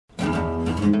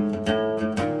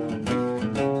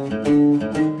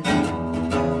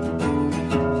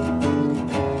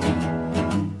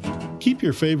Keep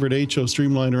your favorite HO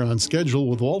streamliner on schedule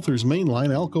with WalthersMainline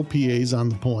Alco PAs on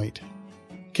the point.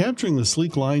 Capturing the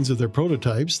sleek lines of their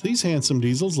prototypes, these handsome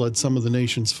diesels led some of the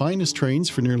nation's finest trains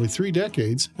for nearly 3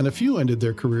 decades, and a few ended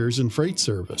their careers in freight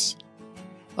service.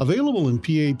 Available in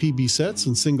PA-PB sets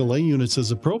and single A units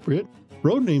as appropriate,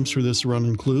 road names for this run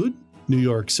include New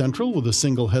York Central with a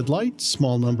single headlight,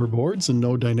 small number boards, and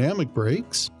no dynamic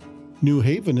brakes, New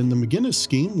Haven in the McGinnis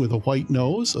scheme with a white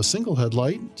nose, a single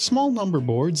headlight, small number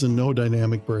boards, and no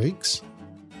dynamic brakes,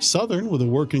 Southern with a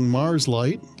working Mars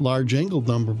light, large angled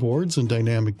number boards, and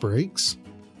dynamic brakes,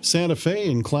 Santa Fe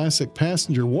in classic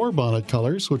passenger war bonnet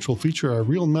colors, which will feature our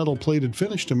real metal plated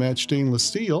finish to match stainless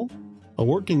steel, a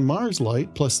working Mars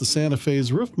light, plus the Santa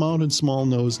Fe's roof-mounted small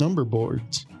nose number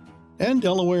boards. And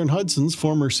Delaware and Hudson's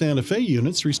former Santa Fe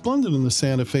units resplendent in the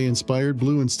Santa Fe-inspired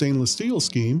blue and stainless steel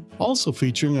scheme, also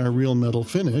featuring our real metal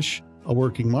finish, a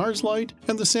working Mars light,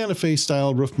 and the Santa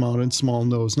Fe-style roof-mounted small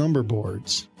nose number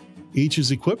boards. Each is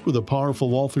equipped with a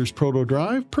powerful WalthersProto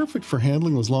drive, perfect for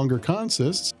handling with longer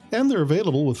consists, and they're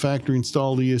available with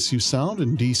factory-installed ESU sound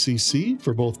and DCC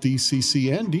for both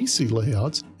DCC and DC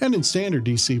layouts, and in standard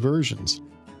DC versions.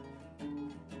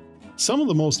 Some of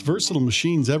the most versatile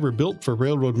machines ever built for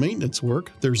railroad maintenance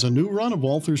work, there's a new run of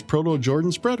WalthersProto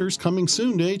Jordan Spreaders coming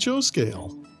soon to HO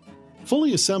scale.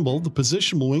 Fully assembled, the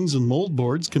positional wings and mold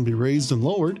boards can be raised and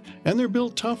lowered, and they're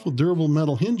built tough with durable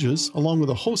metal hinges, along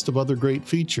with a host of other great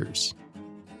features.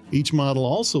 Each model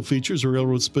also features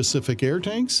railroad-specific air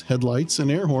tanks, headlights,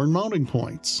 and air horn mounting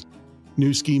points.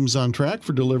 New schemes on track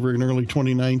for delivery in early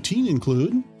 2019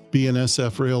 include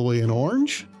BNSF Railway in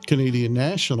orange, Canadian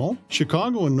National,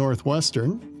 Chicago and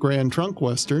Northwestern, Grand Trunk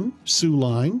Western, Soo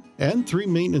Line, and 3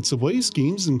 maintenance of way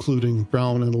schemes including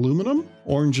brown and aluminum,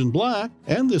 orange and black,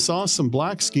 and this awesome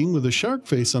black scheme with a shark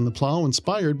face on the plow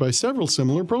inspired by several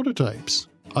similar prototypes.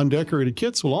 Undecorated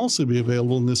kits will also be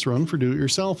available in this run for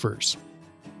do-it-yourselfers.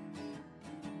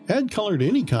 Add color to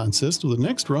any consist with the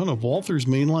next run of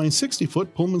WalthersMainline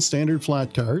 60-foot Pullman-Standard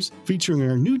Flatcars featuring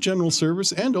our new general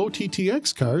service and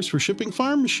OTTX cars for shipping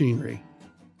farm machinery.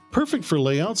 Perfect for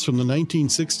layouts from the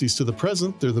 1960s to the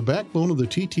present, they're the backbone of the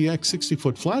TTX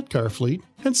 60-foot flat car fleet,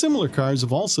 and similar cars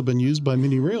have also been used by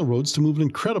many railroads to move an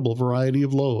incredible variety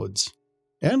of loads.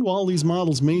 And while these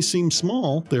models may seem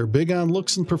small, they're big on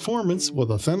looks and performance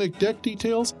with authentic deck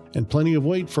details and plenty of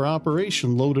weight for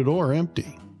operation loaded or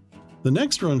empty. The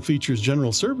next run features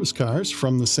general service cars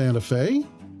from the Santa Fe,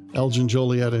 Elgin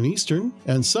Joliet and Eastern,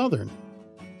 and Southern.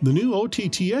 The new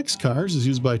OTTX cars as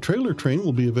used by Trailer Train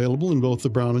will be available in both the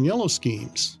brown and yellow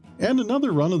schemes. And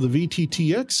another run of the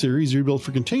VTTX series rebuilt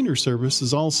for container service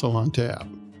is also on tap.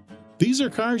 These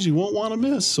are cars you won't want to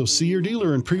miss, so see your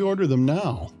dealer and pre-order them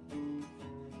now.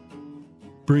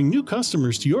 Bring new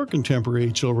customers to your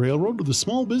contemporary HO railroad with the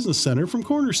Small Business Center from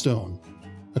Cornerstone.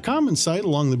 A common sight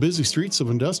along the busy streets of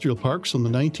industrial parks from the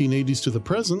 1980s to the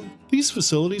present, these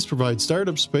facilities provide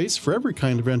startup space for every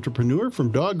kind of entrepreneur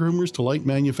from dog groomers to light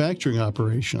manufacturing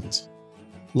operations.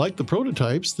 Like the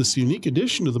prototypes, this unique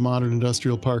addition to the modern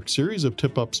industrial park series of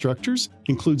tip-up structures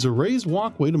includes a raised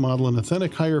walkway to model an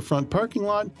authentic higher front parking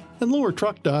lot and lower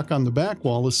truck dock on the back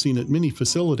wall as seen at many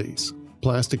facilities.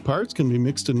 Plastic parts can be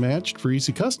mixed and matched for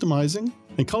easy customizing,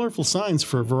 and colorful signs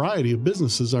for a variety of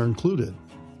businesses are included.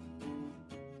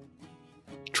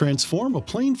 Transform a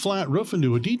plain flat roof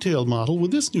into a detailed model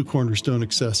with this new Cornerstone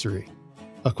accessory.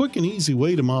 A quick and easy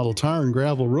way to model tar and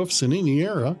gravel roofs in any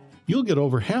era, you'll get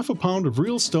over half a pound of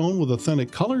real stone with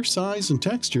authentic color, size, and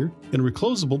texture in a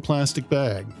reclosable plastic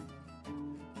bag.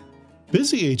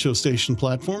 Busy HO station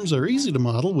platforms are easy to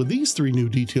model with these 3 new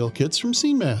detail kits from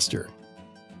SceneMaster.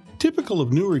 Typical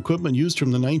of newer equipment used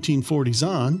from the 1940s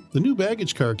on, the new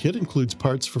baggage car kit includes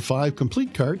parts for 5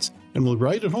 complete carts and will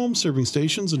ride at home serving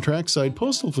stations and trackside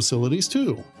postal facilities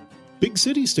too. Big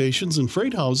city stations and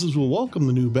freight houses will welcome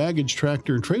the new baggage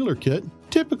tractor and trailer kit,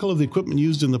 typical of the equipment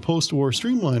used in the post-war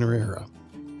streamliner era.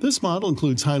 This model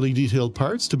includes highly detailed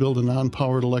parts to build a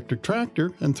non-powered electric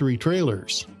tractor and 3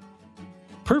 trailers.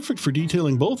 Perfect for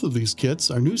detailing both of these kits,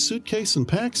 our new suitcase and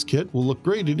packs kit will look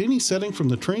great at any setting from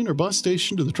the train or bus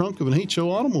station to the trunk of an HO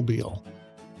automobile.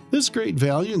 This great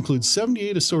value includes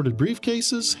 78 assorted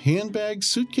briefcases, handbags,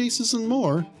 suitcases, and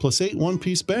more, plus 8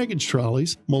 one-piece baggage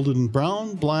trolleys molded in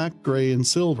brown, black, gray, and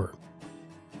silver.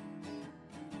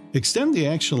 Extend the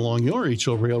action along your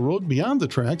HO railroad beyond the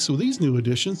tracks with these new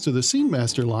additions to the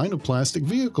SceneMaster line of plastic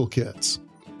vehicle kits.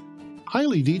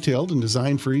 Highly detailed and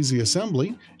designed for easy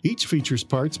assembly, each features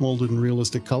parts molded in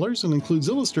realistic colors and includes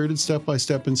illustrated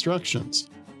step-by-step instructions.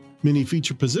 Many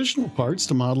feature positional parts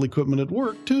to model equipment at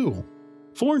work, too.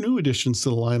 4 new additions to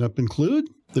the lineup include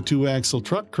the 2-axle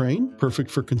truck crane, perfect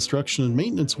for construction and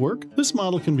maintenance work. This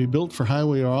model can be built for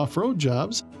highway or off-road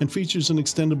jobs and features an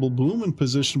extendable boom and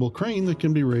positionable crane that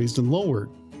can be raised and lowered.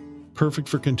 Perfect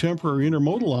for contemporary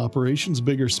intermodal operations,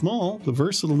 big or small, the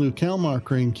versatile new Kalmar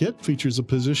crane kit features a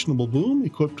positionable boom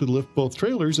equipped to lift both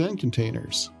trailers and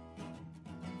containers.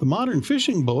 The modern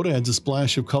fishing boat adds a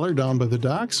splash of color down by the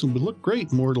docks and would look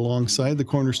great moored alongside the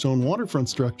Cornerstone waterfront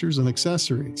structures and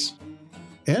accessories.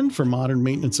 And for modern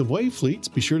maintenance of wave fleets,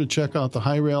 be sure to check out the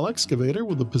high-rail excavator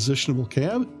with a positionable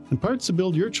cab and parts to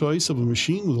build your choice of a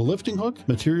machine with a lifting hook,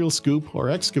 material scoop, or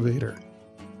excavator.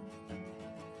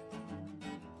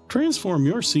 Transform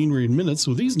your scenery in minutes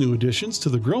with these new additions to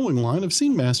the growing line of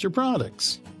SceneMaster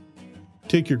products.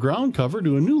 Take your ground cover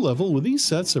to a new level with these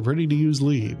sets of ready-to-use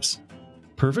leaves.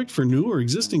 Perfect for new or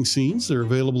existing scenes, they're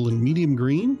available in medium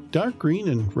green, dark green,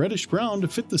 and reddish brown to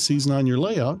fit the season on your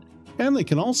layout, and they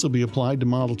can also be applied to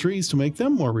model trees to make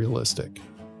them more realistic.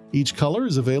 Each color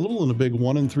is available in a big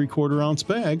 1 3/4 ounce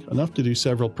bag, enough to do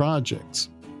several projects.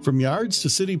 From yards to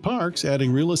city parks,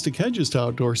 adding realistic hedges to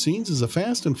outdoor scenes is a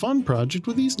fast and fun project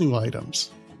with these new items.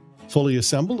 Fully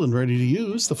assembled and ready to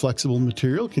use, the flexible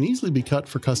material can easily be cut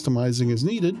for customizing as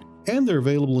needed, and they're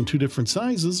available in 2 different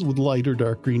sizes with light or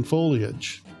dark green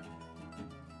foliage.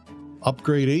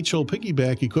 Upgrade HO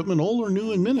piggyback equipment old or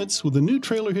new in minutes with a new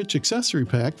trailer hitch accessory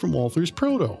pack from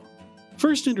WalthersProto.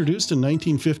 First introduced in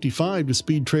 1955 to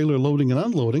speed trailer loading and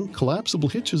unloading, collapsible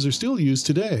hitches are still used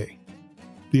today.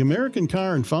 The American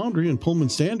Car and Foundry and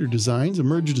Pullman-Standard designs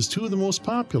emerged as 2 of the most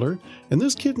popular, and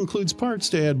this kit includes parts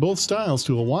to add both styles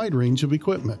to a wide range of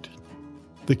equipment.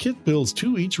 The kit builds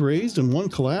 2 each raised and 1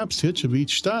 collapsed hitch of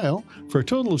each style for a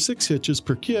total of 6 hitches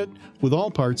per kit, with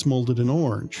all parts molded in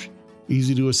orange.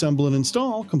 Easy to assemble and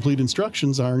install, complete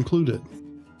instructions are included.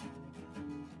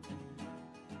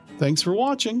 Thanks for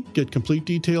watching. Get complete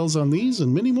details on these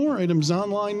and many more items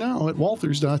online now at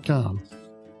Walthers.com.